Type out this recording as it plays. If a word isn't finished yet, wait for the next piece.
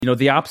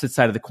the opposite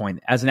side of the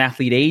coin. As an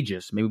athlete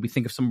ages, maybe we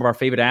think of some of our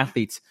favorite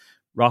athletes,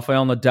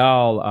 Rafael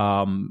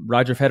Nadal,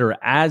 Roger Federer,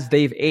 as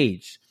they've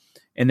aged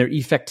and their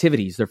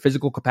effectivities, their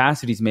physical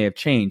capacities may have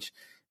changed.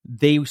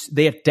 They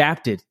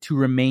adapted to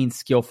remain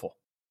skillful,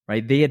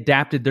 right? They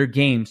adapted their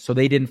game so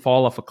they didn't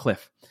fall off a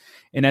cliff.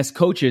 And as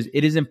coaches,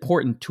 it is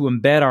important to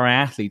embed our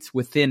athletes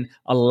within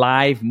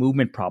alive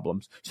movement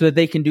problems so that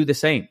they can do the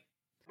same.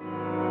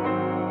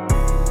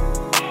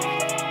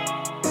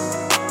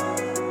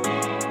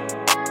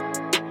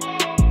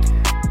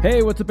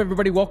 Hey, what's up,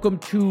 everybody? Welcome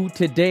to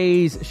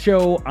today's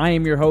show. I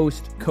am your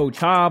host, Coach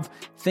Hav.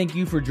 Thank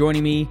you for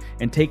joining me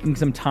and taking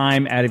some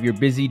time out of your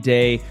busy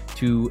day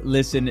to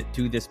listen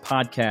to this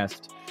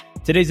podcast.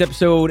 Today's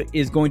episode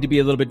is going to be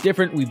a little bit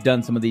different. We've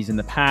done some of these in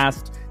the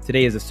past.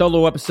 Today is a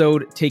solo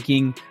episode,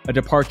 taking a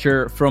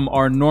departure from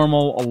our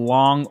normal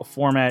long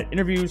format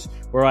interviews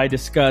where I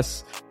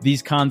discuss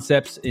these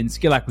concepts in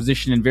skill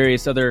acquisition and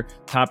various other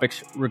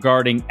topics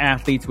regarding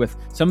athletes with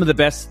some of the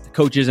best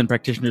coaches and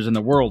practitioners in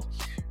the world.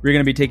 We're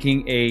going to be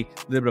taking a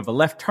little bit of a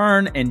left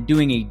turn and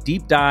doing a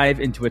deep dive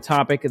into a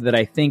topic that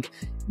I think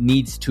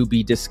needs to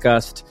be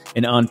discussed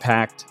and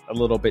unpacked a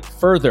little bit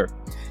further.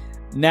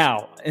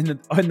 Now, in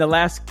the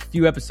last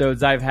few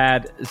episodes, I've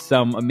had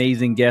some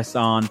amazing guests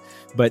on,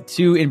 but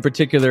two in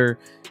particular,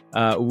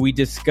 we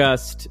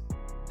discussed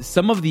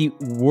some of the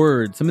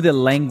words, some of the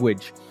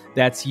language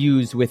that's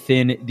used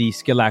within the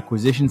skill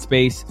acquisition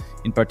space,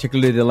 in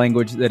particular the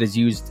language that is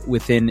used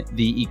within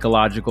the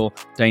ecological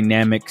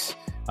dynamics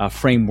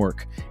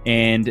framework.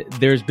 And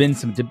there's been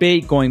some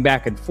debate going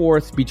back and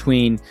forth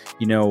between,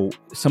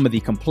 some of the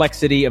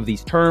complexity of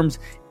these terms.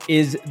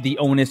 Is the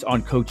onus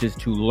on coaches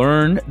to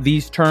learn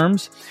these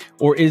terms,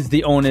 or is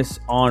the onus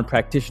on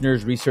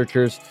practitioners,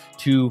 researchers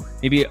to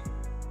maybe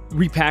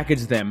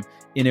repackage them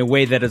in a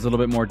way that is a little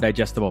bit more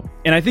digestible?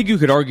 And I think you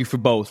could argue for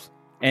both.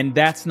 And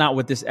that's not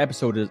what this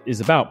episode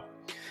is about.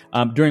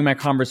 During my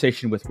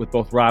conversation with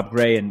both Rob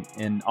Gray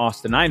and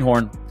Austin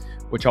Einhorn,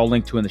 which I'll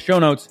link to in the show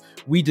notes,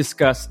 we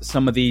discussed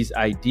some of these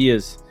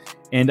ideas.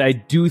 And I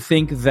do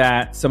think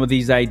that some of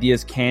these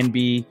ideas can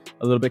be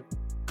a little bit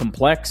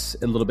complex,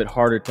 a little bit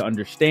harder to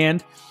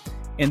understand.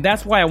 And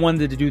that's why I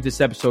wanted to do this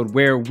episode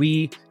where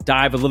we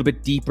dive a little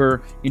bit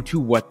deeper into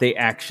what they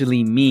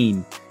actually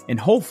mean. And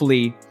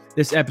hopefully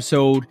this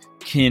episode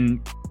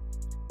can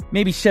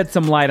maybe shed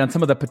some light on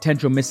some of the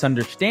potential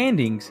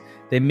misunderstandings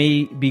that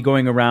may be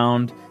going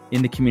around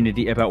in the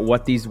community about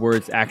what these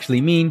words actually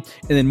mean.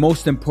 And then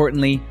most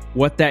importantly,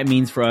 what that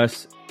means for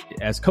us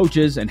as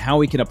coaches and how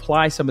we can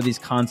apply some of these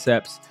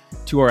concepts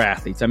to our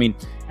athletes. I mean,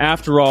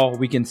 after all,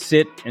 we can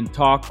sit and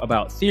talk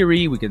about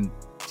theory. We can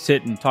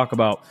sit and talk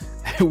about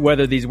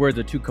whether these words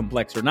are too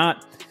complex or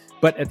not.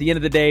 But at the end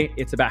of the day,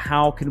 it's about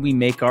how can we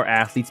make our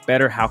athletes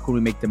better? How can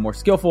we make them more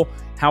skillful?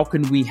 How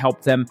can we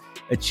help them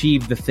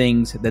achieve the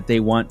things that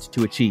they want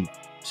to achieve?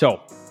 So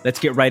let's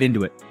get right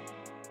into it.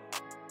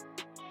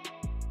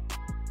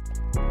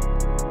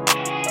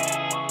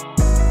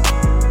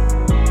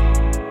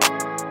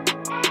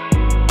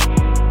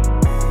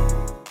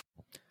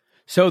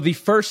 So the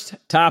first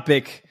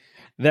topic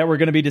that we're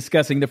going to be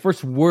discussing, the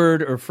first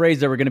word or phrase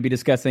that we're going to be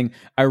discussing,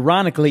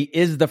 ironically,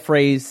 is the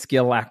phrase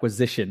skill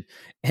acquisition.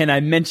 And I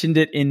mentioned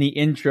it in the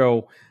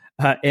intro,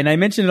 and I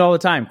mention it all the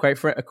time,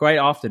 quite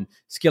often,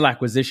 skill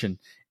acquisition.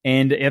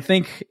 And I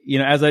think,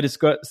 as I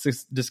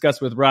discussed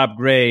with Rob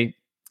Gray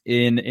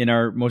in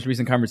our most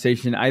recent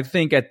conversation, I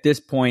think at this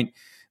point,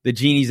 the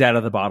genie's out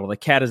of the bottle, the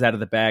cat is out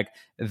of the bag.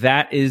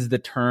 That is the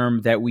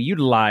term that we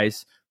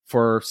utilize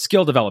for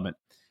skill development.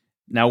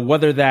 Now,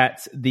 whether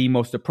that's the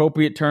most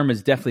appropriate term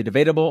is definitely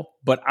debatable,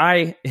 but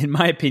I, in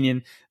my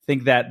opinion,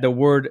 think that the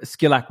word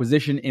skill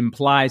acquisition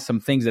implies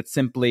some things that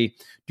simply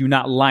do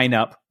not line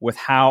up with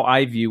how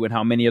I view and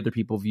how many other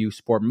people view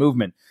sport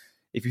movement.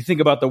 If you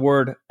think about the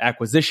word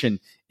acquisition,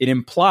 it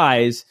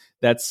implies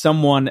that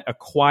someone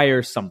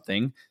acquires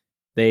something,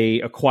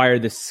 they acquire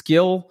the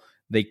skill,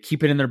 they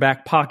keep it in their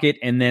back pocket,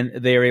 and then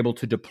they are able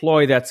to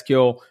deploy that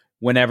skill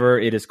whenever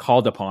it is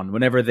called upon,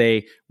 whenever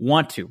they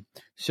want to.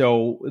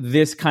 So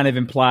this kind of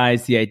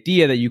implies the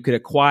idea that you could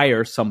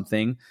acquire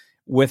something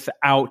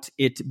without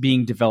it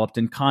being developed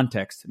in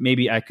context.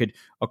 Maybe I could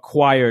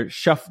acquire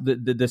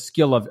the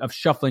skill of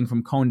shuffling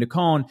from cone to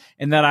cone,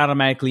 and that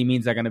automatically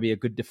means I'm going to be a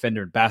good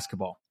defender in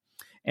basketball.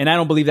 And I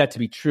don't believe that to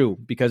be true,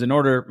 because in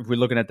order, if we're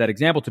looking at that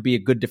example, to be a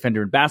good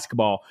defender in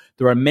basketball,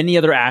 there are many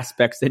other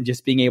aspects than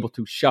just being able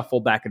to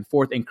shuffle back and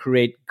forth and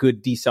create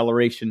good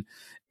deceleration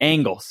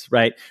angles,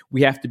 right?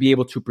 We have to be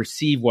able to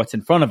perceive what's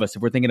in front of us.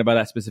 If we're thinking about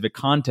that specific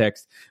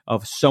context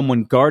of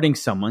someone guarding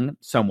someone,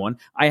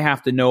 I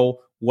have to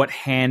know what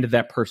hand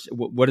that person,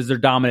 what is their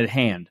dominant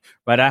hand,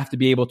 right? I have to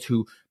be able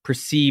to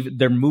perceive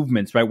their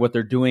movements, right? What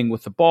they're doing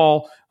with the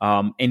ball,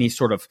 any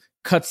sort of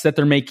cuts that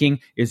they're making.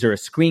 Is there a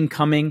screen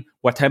coming?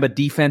 What type of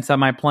defense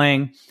am I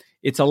playing?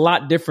 It's a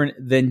lot different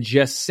than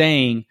just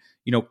saying,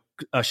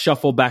 a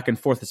shuffle back and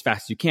forth as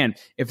fast as you can.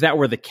 If that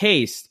were the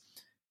case,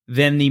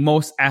 then the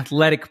most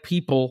athletic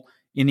people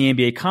in the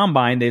NBA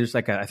Combine, there's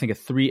like a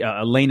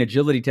lane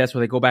agility test where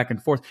they go back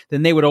and forth,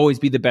 then they would always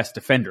be the best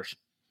defenders.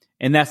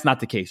 And that's not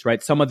the case,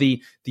 right? Some of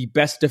the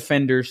best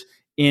defenders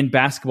in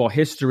basketball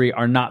history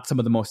are not some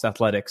of the most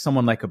athletic.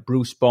 Someone like a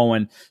Bruce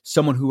Bowen,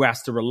 someone who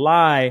has to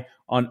rely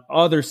on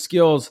other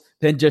skills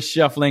than just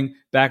shuffling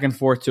back and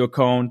forth to a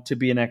cone to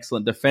be an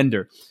excellent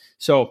defender.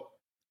 So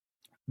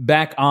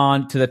back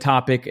on to the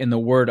topic and the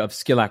word of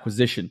skill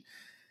acquisition.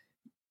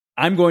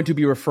 I'm going to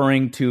be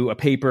referring to a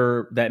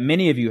paper that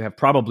many of you have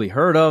probably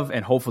heard of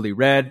and hopefully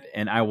read,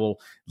 and I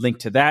will link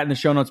to that in the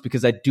show notes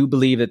because I do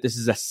believe that this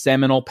is a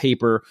seminal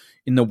paper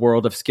in the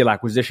world of skill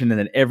acquisition and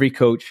that every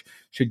coach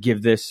should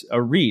give this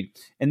a read.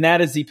 And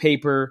that is the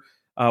paper,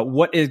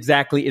 What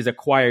Exactly is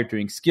Acquired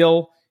During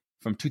Skill,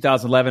 from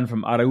 2011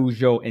 from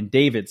Araujo and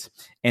Davids.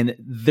 And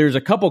there's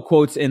a couple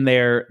quotes in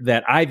there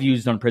that I've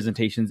used on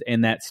presentations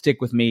and that stick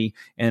with me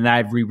and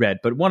I've reread.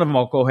 But one of them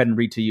I'll go ahead and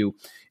read to you.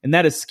 And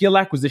that is, skill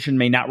acquisition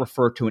may not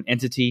refer to an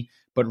entity,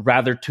 but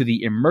rather to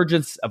the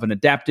emergence of an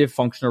adaptive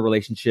functional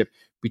relationship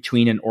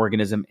between an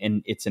organism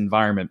and its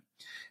environment.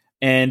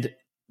 And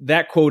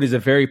that quote is a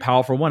very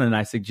powerful one, and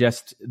I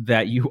suggest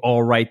that you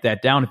all write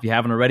that down if you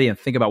haven't already and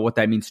think about what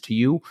that means to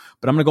you.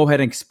 But I'm going to go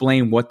ahead and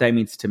explain what that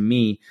means to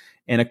me.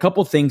 And a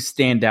couple things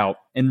stand out.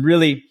 And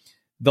really,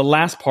 the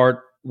last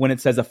part, when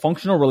it says a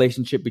functional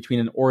relationship between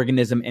an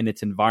organism and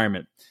its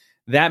environment,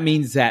 that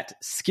means that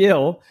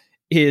skill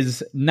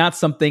is not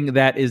something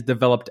that is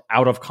developed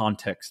out of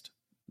context.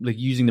 Like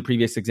using the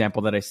previous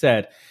example that I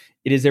said,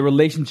 it is a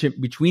relationship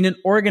between an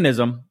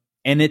organism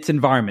and its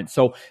environment.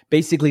 So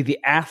basically, the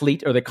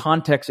athlete or the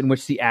context in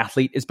which the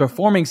athlete is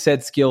performing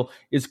said skill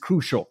is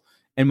crucial.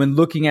 And when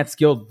looking at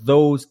skill,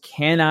 those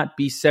cannot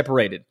be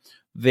separated.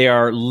 They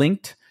are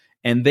linked,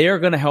 and they are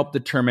going to help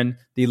determine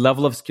the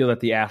level of skill that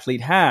the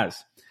athlete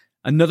has.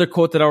 Another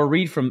quote that I'll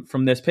read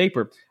from this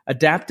paper: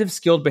 adaptive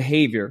skilled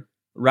behavior,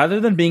 rather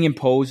than being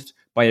imposed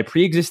by a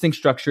pre-existing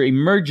structure,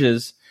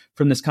 emerges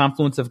from this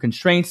confluence of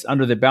constraints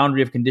under the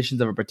boundary of conditions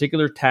of a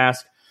particular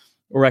task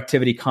or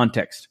activity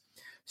context.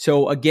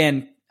 So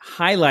again,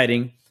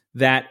 highlighting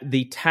that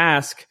the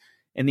task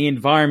and the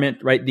environment,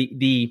 right?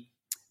 The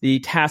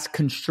task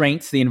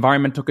constraints, the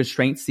environmental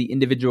constraints, the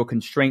individual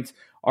constraints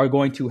are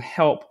going to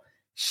help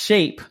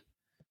shape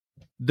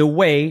the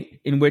way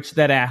in which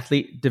that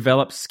athlete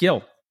develops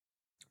skill.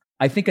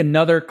 I think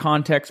another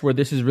context where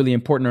this is really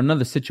important, or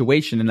another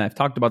situation, and I've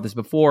talked about this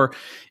before,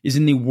 is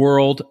in the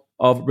world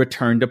of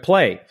return to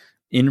play.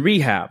 In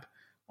rehab,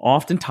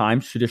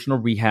 oftentimes traditional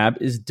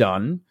rehab is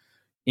done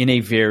in a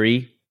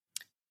very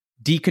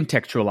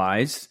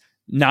decontextualized,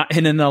 not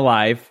in an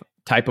alive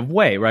type of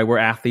way, right? Where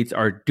athletes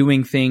are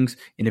doing things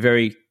in a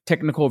very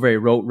technical, very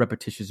rote,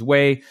 repetitious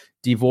way,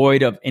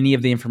 devoid of any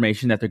of the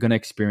information that they're going to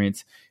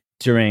experience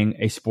during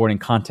a sporting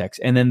context.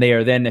 And then they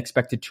are then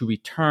expected to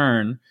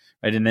return,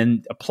 right, and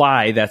then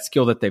apply that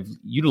skill that they've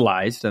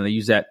utilized, and I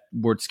use that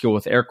word skill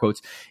with air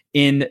quotes,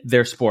 in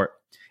their sport.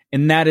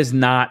 And that is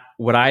not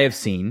what I have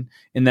seen,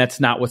 and that's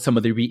not what some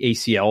of the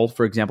ACL,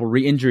 for example,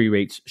 re-injury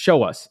rates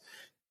show us.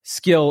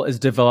 Skill is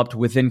developed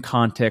within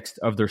context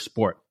of their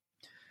sport.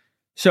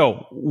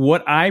 So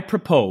what I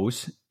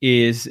propose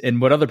is,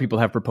 and what other people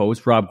have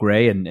proposed, Rob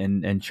Gray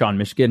and Sean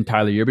Mishka and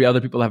Tyler Yerby,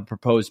 other people have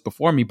proposed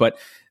before me, but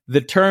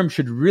the term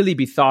should really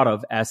be thought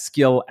of as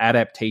skill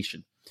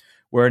adaptation,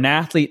 where an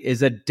athlete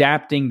is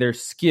adapting their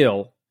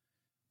skill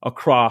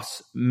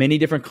across many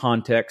different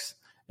contexts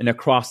and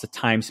across the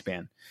time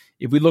span.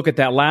 If we look at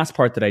that last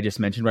part that I just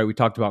mentioned, right, we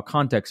talked about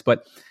context,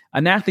 but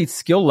an athlete's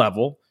skill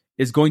level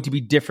is going to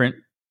be different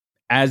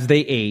as they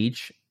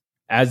age,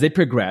 as they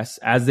progress,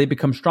 as they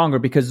become stronger,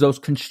 because those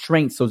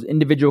constraints, those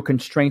individual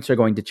constraints are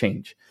going to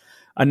change.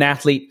 An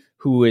athlete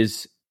who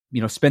is,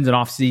 spends an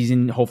off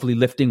season hopefully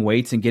lifting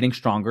weights and getting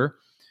stronger,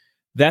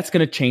 that's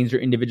going to change their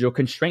individual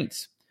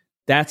constraints.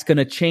 That's going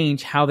to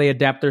change how they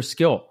adapt their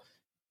skill.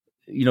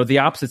 The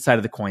opposite side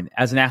of the coin,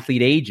 as an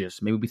athlete ages,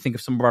 maybe we think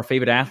of some of our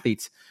favorite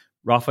athletes,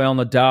 Rafael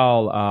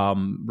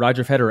Nadal,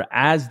 Roger Federer,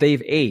 as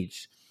they've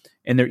aged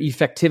and their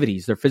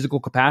effectivities, their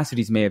physical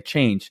capacities may have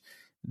changed.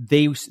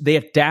 They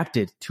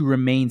adapted to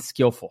remain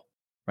skillful,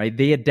 right?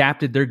 They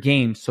adapted their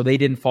game so they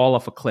didn't fall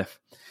off a cliff.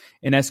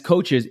 And as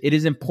coaches, it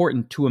is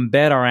important to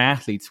embed our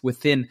athletes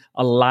within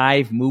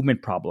alive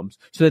movement problems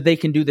so that they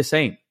can do the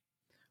same,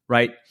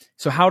 right?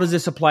 So how does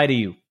this apply to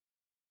you?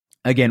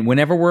 Again,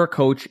 whenever we're a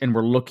coach and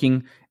we're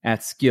looking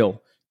at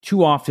skill,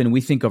 too often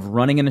we think of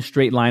running in a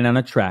straight line on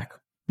a track.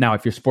 Now,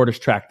 if your sport is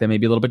track, that may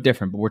be a little bit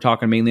different, but we're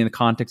talking mainly in the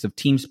context of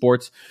team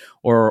sports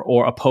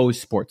or opposed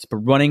sports. But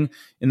running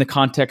in the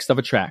context of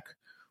a track,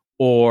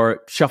 or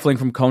shuffling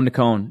from cone to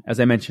cone, as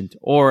I mentioned,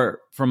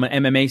 or from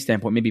an MMA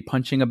standpoint, maybe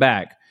punching a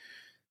bag,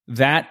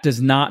 that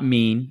does not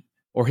mean,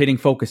 or hitting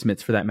focus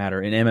mitts for that matter,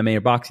 in MMA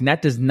or boxing,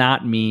 that does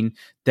not mean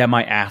that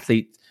my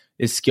athlete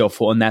is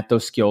skillful and that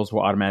those skills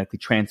will automatically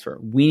transfer.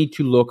 We need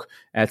to look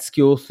at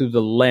skill through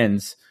the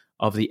lens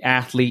of the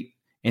athlete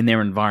and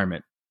their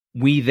environment.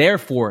 We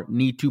therefore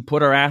need to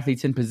put our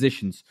athletes in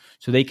positions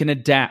so they can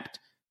adapt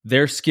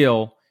their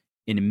skill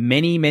in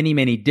many, many,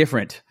 many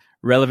different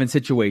relevant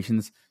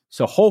situations.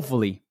 So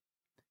hopefully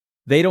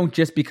they don't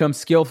just become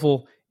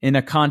skillful in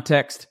a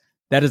context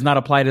that does not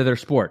apply to their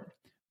sport,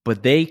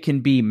 but they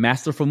can be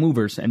masterful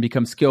movers and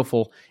become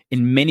skillful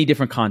in many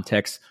different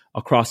contexts,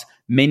 across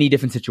many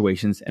different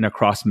situations, and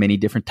across many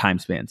different time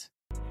spans.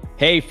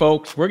 Hey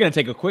folks, we're going to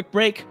take a quick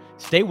break.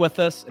 Stay with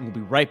us and we'll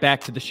be right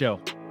back to the show.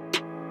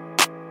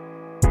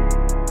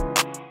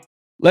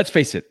 Let's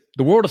face it,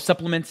 the world of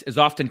supplements is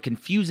often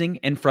confusing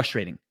and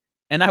frustrating.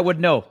 And I would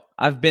know,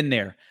 I've been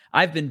there.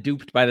 I've been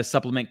duped by the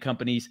supplement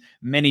companies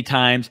many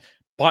times,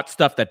 bought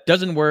stuff that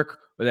doesn't work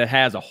or that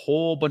has a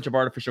whole bunch of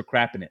artificial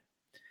crap in it.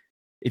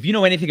 If you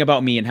know anything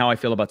about me and how I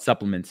feel about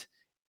supplements,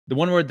 the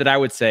one word that I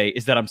would say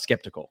is that I'm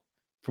skeptical.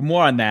 For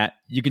more on that,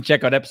 you can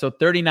check out episode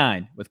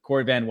 39 with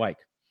Corey Van Wyk.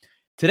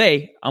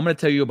 Today, I'm going to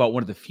tell you about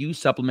one of the few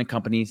supplement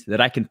companies that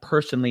I can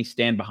personally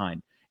stand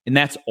behind, and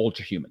that's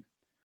Ultrahuman.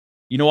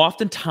 You know,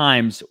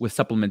 oftentimes with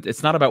supplements,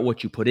 it's not about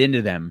what you put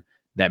into them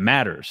that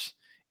matters.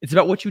 It's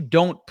about what you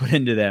don't put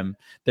into them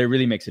that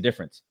really makes a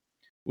difference.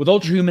 With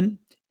Ultrahuman,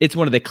 it's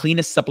one of the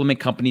cleanest supplement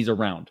companies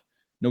around.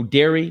 No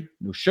dairy,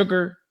 no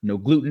sugar, no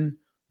gluten,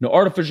 no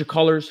artificial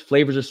colors,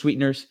 flavors, or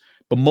sweeteners,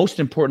 but most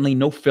importantly,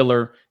 no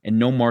filler and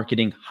no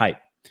marketing hype.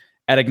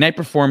 At Ignite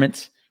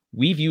Performance,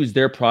 we've used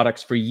their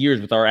products for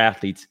years with our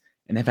athletes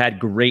and have had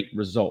great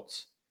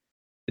results.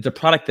 It's a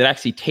product that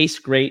actually tastes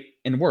great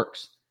and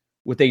works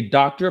with a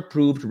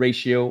doctor-approved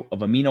ratio of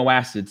amino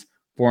acids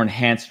for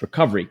enhanced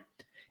recovery.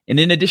 And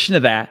in addition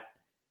to that,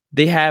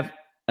 they have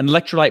an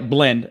electrolyte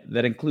blend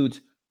that includes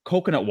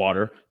coconut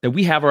water that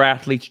we have our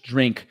athletes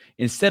drink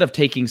instead of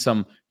taking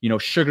some,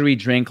 sugary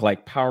drink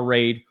like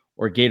Powerade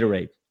or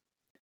Gatorade.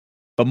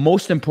 But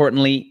most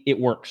importantly, it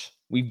works.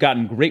 We've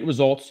gotten great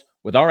results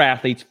with our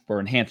athletes for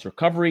enhanced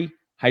recovery,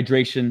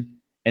 hydration,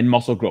 and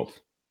muscle growth.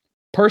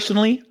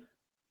 Personally,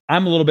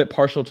 I'm a little bit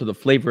partial to the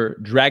flavor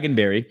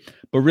Dragonberry,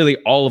 but really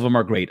all of them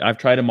are great. I've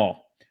tried them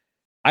all.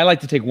 I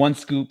like to take one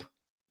scoop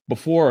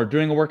before or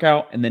during a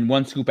workout and then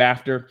one scoop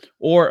after.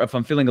 Or if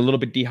I'm feeling a little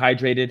bit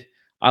dehydrated,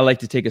 I like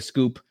to take a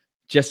scoop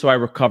just so I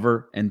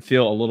recover and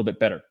feel a little bit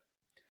better.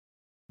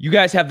 You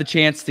guys have the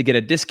chance to get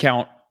a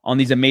discount on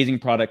these amazing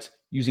products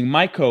using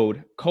my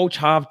code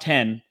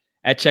CoachHav10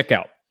 at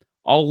checkout.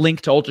 I'll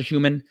link to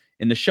Ultrahuman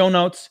in the show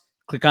notes.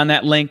 Click on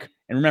that link.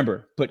 And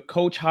remember, put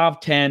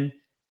CoachHav10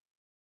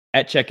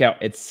 at checkout.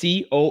 It's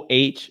you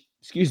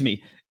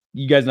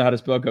guys know how to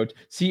spell coach.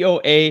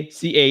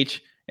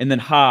 COACH and then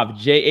Hav,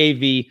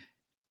 JAV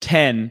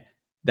 10.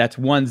 That's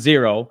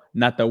 10,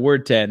 not the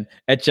word 10,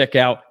 at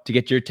checkout to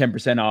get your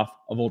 10% off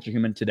of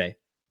Ultrahuman today.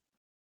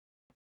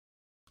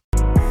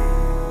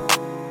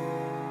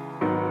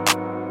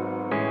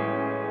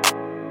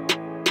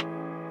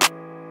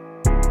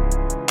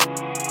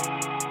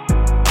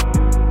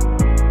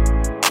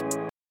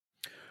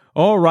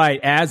 All right,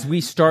 as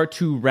we start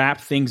to wrap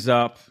things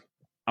up,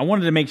 I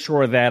wanted to make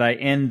sure that I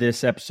end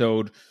this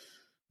episode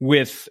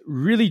with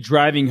really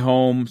driving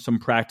home some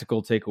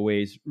practical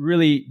takeaways,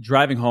 really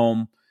driving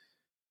home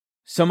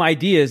some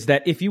ideas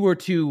that if you were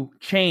to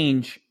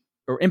change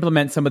or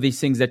implement some of these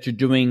things that you're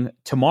doing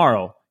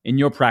tomorrow in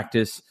your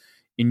practice,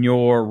 in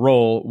your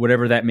role,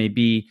 whatever that may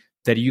be,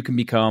 that you can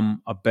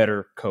become a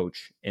better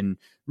coach and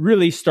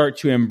really start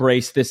to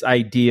embrace this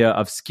idea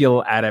of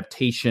skill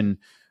adaptation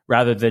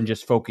rather than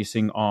just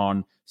focusing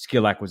on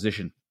skill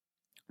acquisition.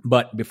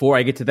 But before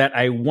I get to that,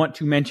 I want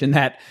to mention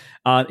that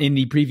in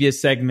the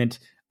previous segment,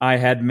 I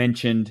had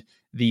mentioned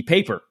the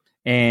paper,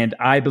 and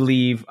I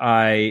believe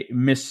I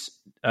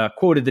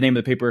misquoted the name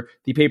of the paper.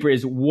 The paper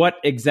is What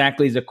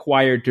Exactly is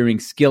Acquired During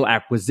Skill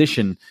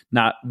Acquisition,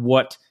 not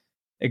What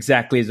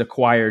Exactly is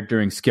Acquired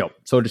During Skill.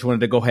 So I just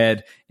wanted to go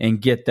ahead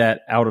and get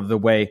that out of the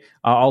way.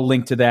 I'll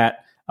link to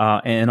that,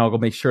 and I'll go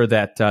make sure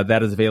that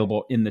that is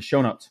available in the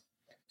show notes.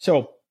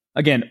 So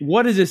again,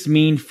 what does this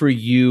mean for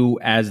you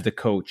as the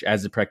coach,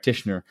 as the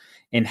practitioner,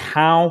 and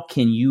how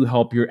can you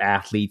help your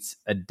athletes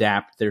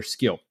adapt their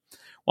skill?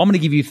 Well, I'm going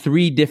to give you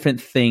three different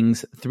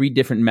things, three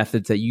different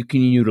methods that you can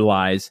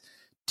utilize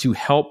to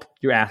help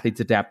your athletes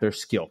adapt their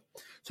skill.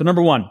 So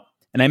number one,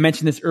 and I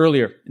mentioned this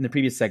earlier in the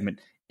previous segment,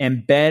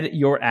 embed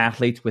your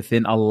athletes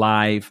within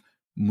alive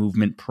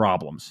movement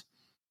problems.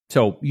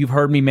 So you've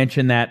heard me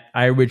mention that.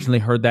 I originally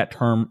heard that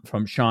term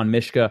from Sean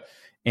Mishka,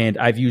 and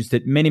I've used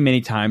it many,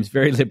 many times,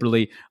 very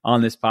liberally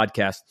on this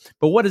podcast.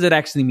 But what does it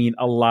actually mean,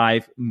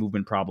 alive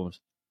movement problems?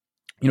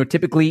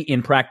 Typically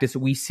in practice,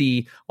 we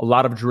see a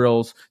lot of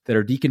drills that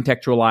are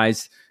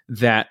decontextualized,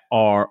 that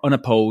are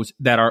unopposed,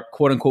 that are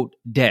quote unquote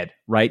dead,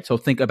 right? So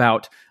think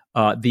about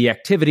the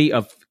activity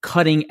of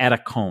cutting at a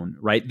cone,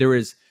 right? There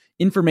is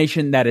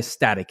information that is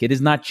static. It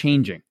is not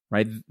changing,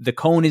 right? The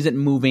cone isn't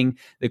moving.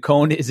 The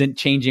cone isn't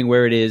changing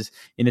where it is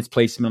in its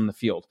placement on the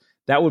field.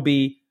 That would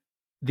be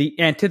the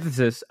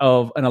antithesis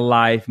of an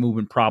alive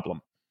movement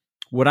problem.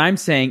 What I'm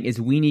saying is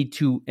we need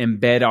to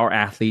embed our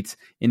athletes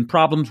in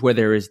problems where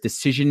there is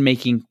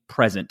decision-making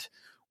present,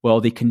 where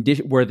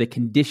the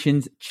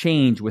conditions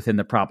change within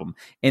the problem,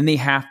 and they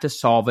have to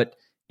solve it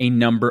a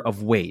number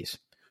of ways.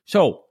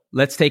 So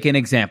let's take an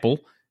example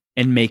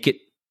and make it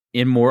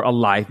a more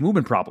alive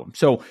movement problem.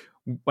 So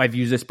I've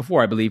used this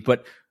before, I believe,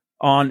 but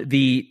on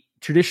the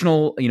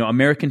traditional,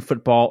 American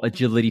football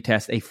agility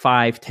test, a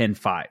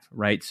 5-10-5,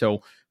 right?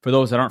 So For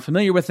those that aren't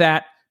familiar with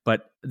that,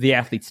 but the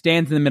athlete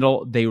stands in the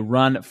middle, they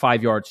run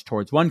 5 yards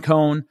towards one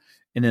cone,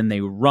 and then they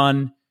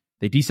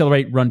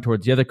decelerate, run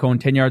towards the other cone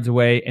 10 yards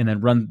away, and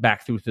then run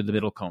back through to the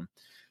middle cone.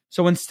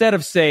 So instead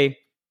of, say,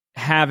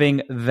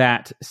 having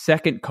that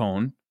second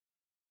cone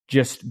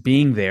just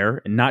being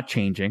there and not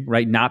changing,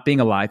 right, not being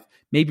alive,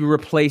 maybe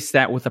replace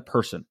that with a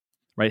person,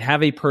 right?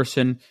 Have a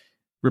person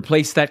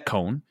replace that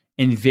cone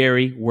and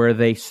vary where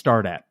they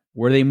start at,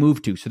 where they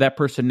move to. So that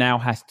person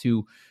now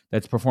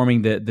that's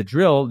performing the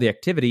drill, the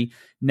activity,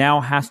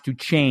 now has to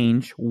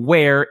change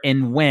where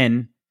and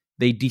when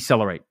they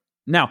decelerate.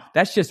 Now,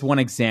 that's just one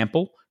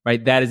example,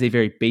 right? That is a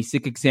very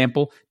basic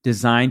example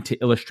designed to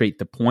illustrate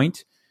the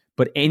point.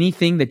 But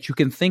anything that you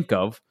can think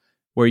of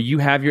where you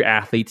have your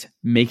athletes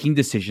making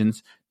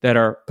decisions that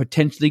are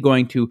potentially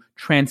going to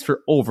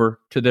transfer over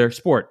to their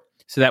sport.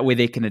 So that way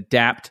they can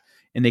adapt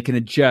and they can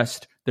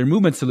adjust their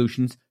movement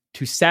solutions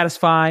to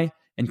satisfy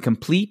and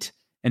complete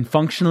and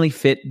functionally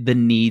fit the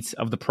needs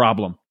of the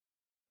problem.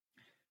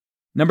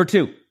 Number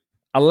 2,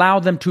 allow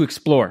them to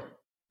explore.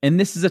 And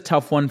this is a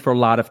tough one for a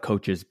lot of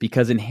coaches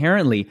because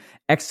inherently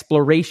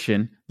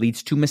exploration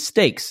leads to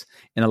mistakes.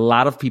 And a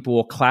lot of people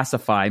will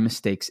classify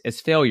mistakes as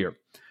failure.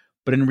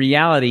 But in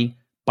reality,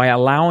 by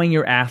allowing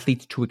your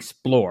athletes to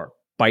explore,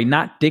 by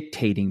not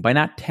dictating, by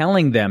not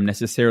telling them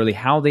necessarily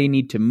how they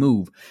need to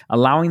move,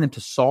 allowing them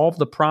to solve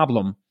the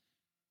problem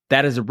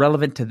that is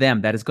relevant to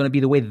them, that is going to be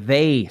the way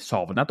they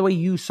solve it, not the way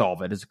you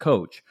solve it as a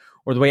coach,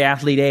 or the way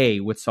athlete A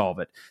would solve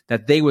it,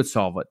 that they would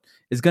solve it,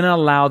 is going to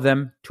allow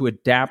them to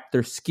adapt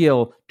their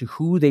skill to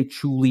who they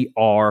truly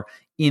are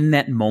in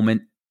that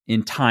moment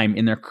in time,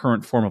 in their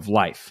current form of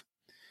life.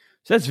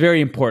 So that's very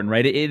important,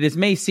 right? This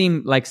may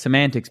seem like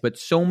semantics, but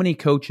so many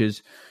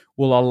coaches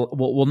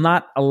will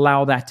not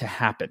allow that to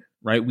happen,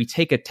 right? We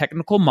take a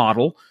technical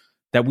model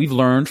that we've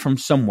learned from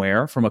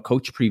somewhere, from a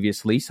coach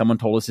previously, someone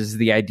told us this is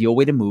the ideal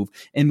way to move,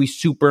 and we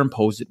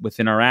superimpose it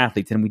within our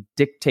athletes, and we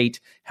dictate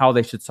how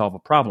they should solve a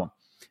problem.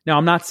 Now,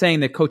 I'm not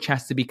saying that coach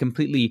has to be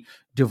completely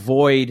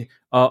devoid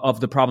of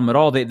the problem at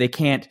all. They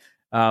can't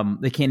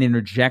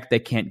interject, they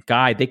can't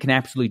guide. They can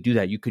absolutely do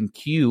that. You can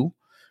cue,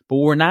 but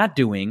what we're not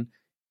doing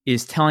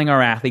is telling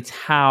our athletes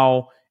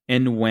how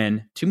and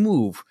when to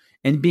move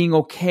and being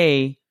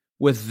okay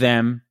with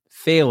them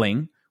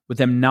failing, with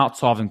them not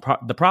solving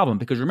the problem.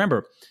 Because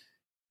remember,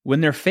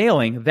 when they're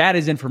failing, that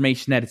is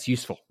information that it's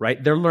useful,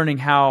 right? They're learning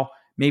how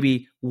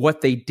maybe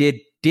what they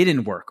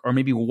didn't work, or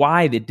maybe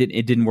why it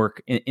didn't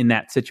work in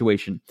that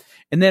situation.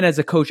 And then as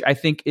a coach, I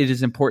think it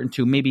is important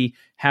to maybe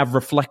have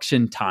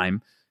reflection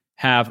time,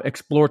 have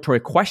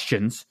exploratory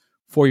questions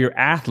for your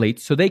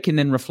athletes so they can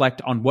then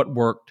reflect on what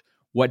worked,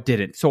 what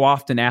didn't. So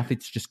often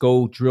athletes just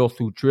go drill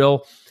through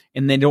drill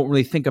and they don't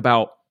really think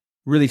about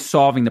really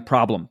solving the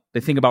problem.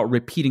 They think about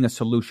repeating a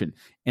solution.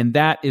 And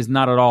that is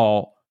not at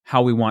all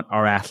how we want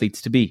our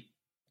athletes to be.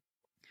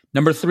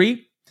 Number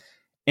 3,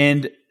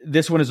 and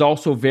this one is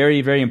also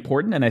very, very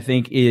important, and I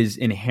think is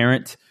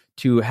inherent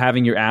to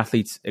having your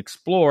athletes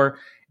explore,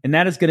 and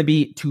that is going to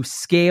be to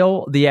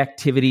scale the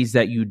activities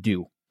that you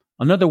do.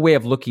 Another way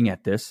of looking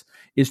at this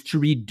is to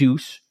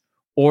reduce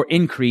or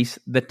increase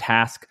the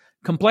task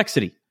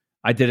complexity.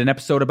 I did an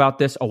episode about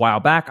this a while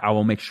back. I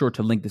will make sure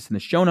to link this in the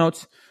show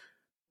notes.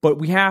 But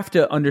we have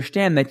to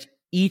understand that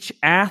each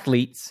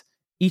athlete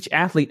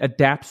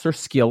adapts their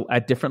skill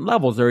at different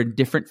levels or in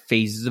different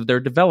phases of their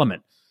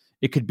development.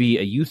 It could be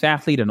a youth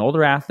athlete, an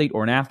older athlete,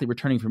 or an athlete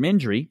returning from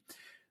injury.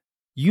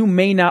 You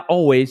may not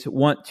always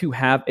want to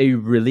have a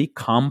really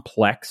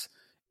complex,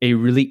 a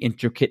really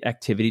intricate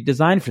activity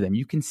designed for them.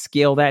 You can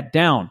scale that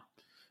down.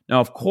 Now,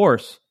 of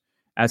course,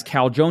 as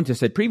Cal Jones has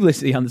said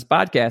previously on this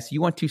podcast,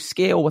 you want to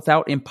scale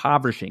without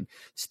impoverishing.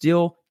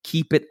 Still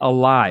keep it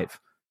alive.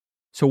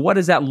 So what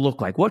does that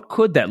look like? What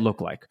could that look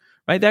like?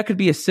 Right? That could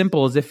be as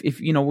simple as if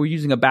we're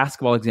using a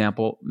basketball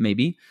example,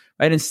 maybe,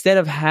 right? Instead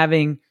of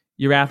having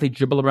your athlete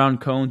dribble around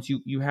cones,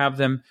 you have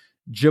them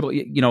dribble,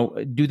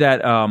 do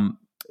that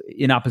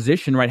in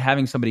opposition, right?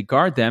 Having somebody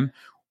guard them.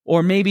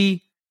 Or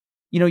maybe,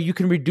 you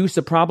can reduce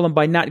the problem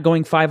by not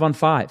going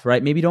 5-on-5,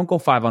 right? Maybe don't go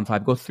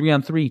 5-on-5, go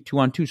 3-on-3,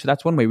 2-on-2. So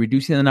that's one way,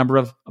 reducing the number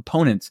of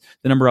opponents,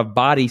 the number of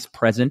bodies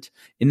present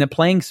in the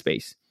playing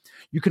space.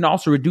 You can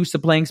also reduce the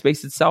playing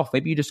space itself.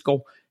 Maybe you just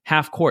go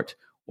half court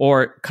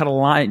or cut a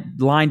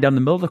line down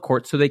the middle of the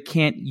court so they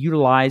can't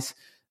utilize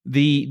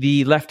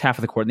the left half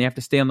of the court and they have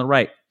to stay on the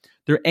right.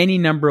 There are any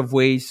number of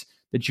ways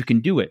that you can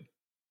do it.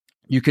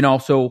 You can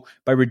also,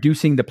 by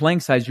reducing the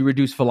playing size, you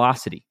reduce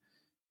velocity.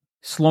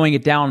 Slowing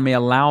it down may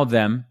allow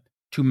them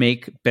to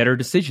make better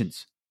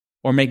decisions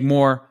or make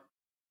more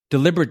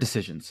deliberate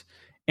decisions.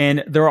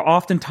 And there are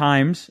often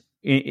times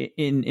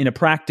in a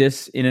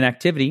practice, in an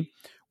activity,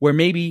 where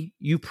maybe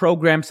you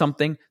program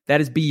something that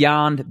is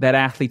beyond that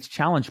athlete's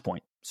challenge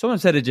point. So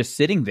instead of just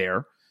sitting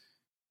there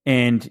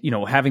and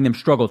having them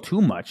struggle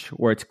too much,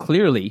 where it's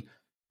clearly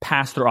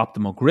past their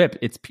optimal grip,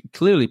 it's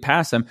clearly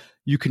past them,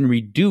 you can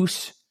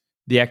reduce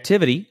the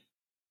activity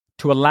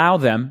to allow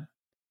them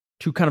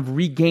to kind of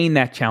regain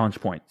that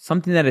challenge point,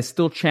 something that is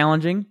still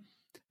challenging,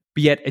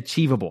 but yet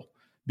achievable.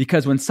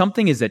 Because when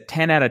something is a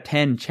 10 out of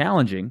 10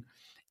 challenging,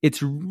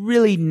 it's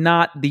really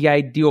not the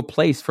ideal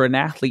place for an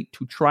athlete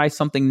to try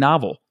something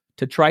novel,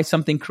 to try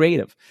something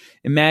creative.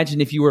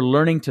 Imagine if you were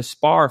learning to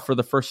spar for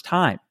the first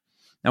time.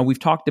 Now, we've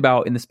talked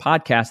about in this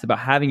podcast about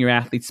having your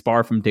athletes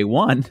spar from day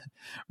one,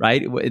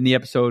 right? In the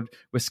episode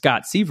with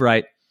Scott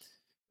Seaverite.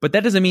 But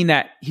that doesn't mean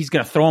that he's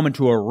going to throw them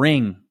into a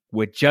ring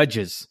with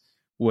judges,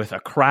 with a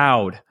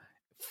crowd,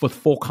 with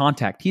full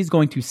contact. He's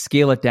going to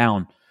scale it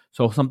down.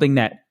 So something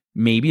that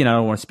maybe, and I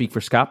don't want to speak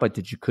for Scott, but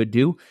that you could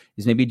do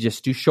is maybe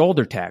just do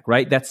shoulder tag,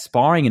 right? That's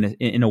sparring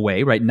in a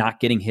way, right? Not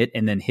getting hit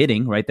and then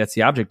hitting, right? That's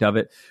the object of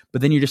it.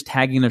 But then you're just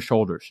tagging their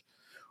shoulders.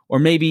 Or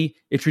maybe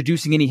it's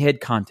reducing any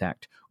head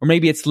contact. Or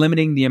maybe it's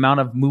limiting the amount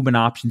of movement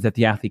options that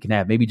the athlete can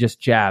have. Maybe just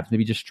jabs,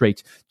 maybe just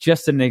straights,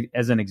 just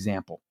as an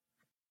example.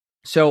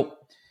 So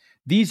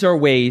these are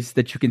ways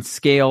that you can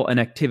scale an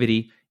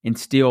activity and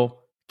still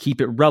keep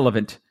it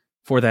relevant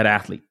for that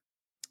athlete.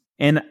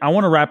 And I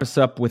want to wrap us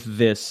up with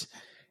this.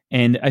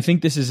 And I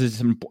think this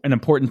is an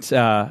important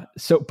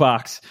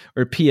soapbox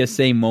or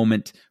PSA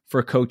moment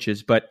for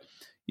coaches. But,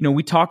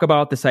 we talk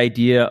about this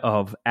idea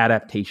of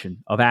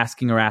adaptation, of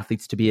asking our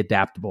athletes to be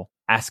adaptable,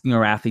 asking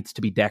our athletes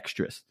to be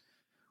dexterous.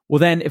 Well,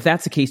 then, if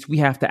that's the case, we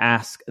have to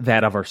ask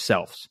that of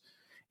ourselves.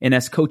 And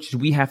as coaches,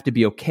 we have to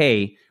be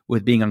okay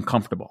with being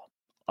uncomfortable.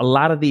 A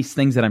lot of these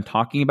things that I'm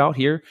talking about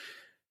here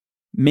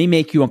may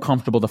make you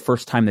uncomfortable the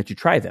first time that you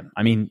try them.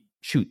 I mean,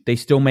 shoot, they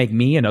still make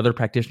me and other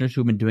practitioners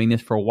who've been doing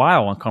this for a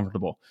while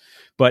uncomfortable.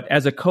 But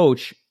as a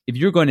coach, if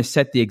you're going to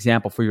set the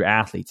example for your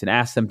athletes and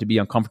ask them to be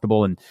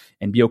uncomfortable and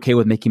be okay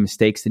with making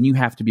mistakes, then you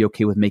have to be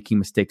okay with making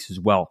mistakes as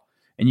well.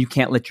 And you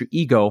can't let your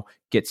ego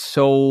get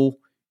so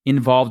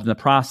involved in the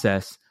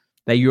process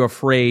that you're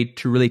afraid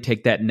to really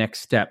take that next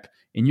step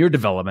in your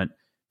development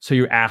so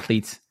your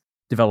athlete's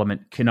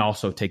development can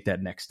also take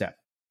that next step.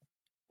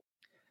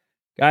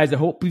 Guys, I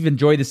hope you've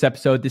enjoyed this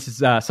episode. This is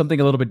something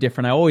a little bit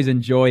different. I always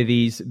enjoy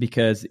these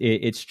because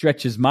it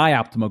stretches my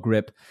optimal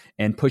grip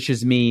and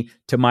pushes me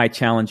to my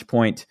challenge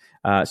point.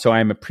 So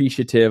I'm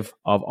appreciative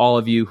of all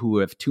of you who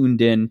have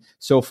tuned in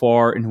so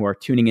far and who are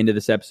tuning into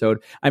this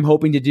episode. I'm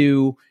hoping to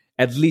do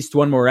at least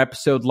one more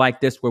episode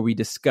like this where we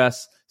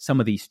discuss some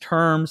of these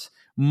terms.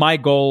 My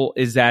goal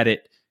is that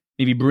it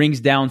maybe brings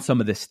down some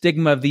of the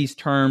stigma of these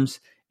terms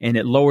and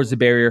it lowers the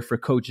barrier for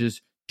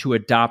coaches to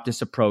adopt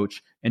this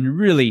approach and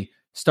really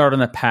start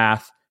on a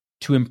path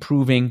to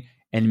improving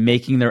and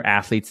making their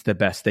athletes the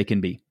best they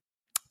can be.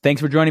 Thanks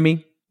for joining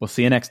me. We'll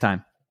see you next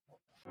time.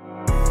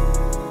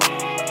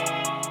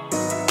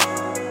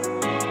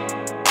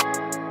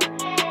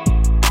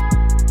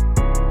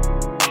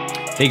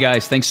 Hey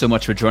guys, thanks so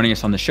much for joining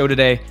us on the show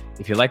today.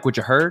 If you like what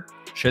you heard,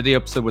 share the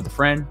episode with a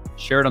friend,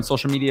 share it on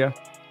social media,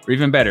 or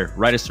even better,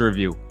 write us a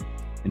review.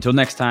 Until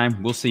next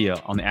time, we'll see you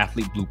on the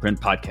Athlete Blueprint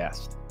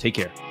Podcast. Take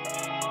care.